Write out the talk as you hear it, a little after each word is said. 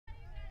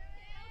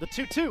The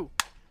 2-2.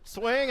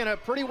 Swing and a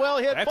pretty well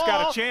hit ball. That's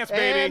got a chance,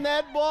 baby. And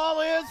that ball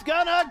is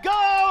gonna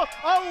go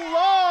a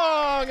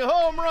long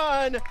home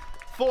run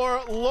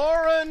for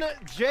Lauren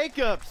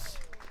Jacobs.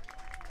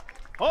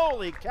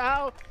 Holy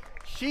cow.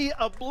 She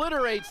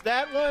obliterates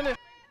that one.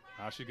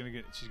 Now she's gonna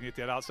get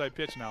that outside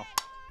pitch now.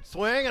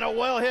 Swing and a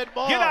well hit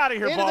ball. Get out of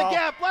here, into ball. the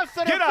gap, left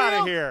center Get field. out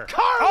of here.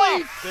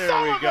 Carly There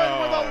Sullivan we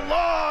go. with a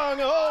long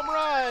home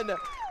run.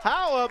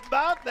 How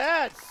about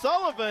that?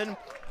 Sullivan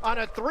on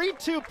a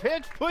 3-2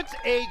 pitch puts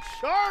a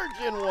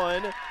charge in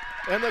one,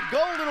 and the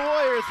Golden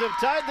Warriors have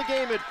tied the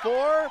game at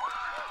 4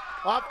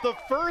 off the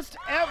first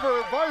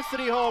ever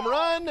varsity home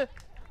run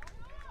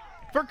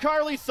for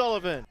Carly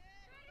Sullivan.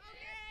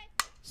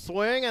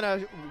 Swing and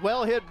a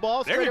well-hit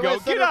ball. There you straight away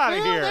go. center Get out of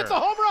field. here. It's a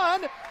home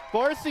run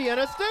for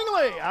Sienna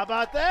Stingley. How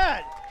about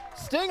that?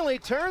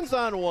 Stingley turns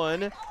on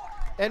one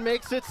and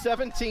makes it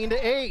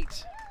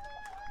 17-8.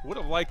 Would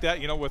have liked that,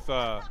 with,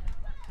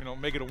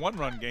 make it a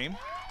one-run game.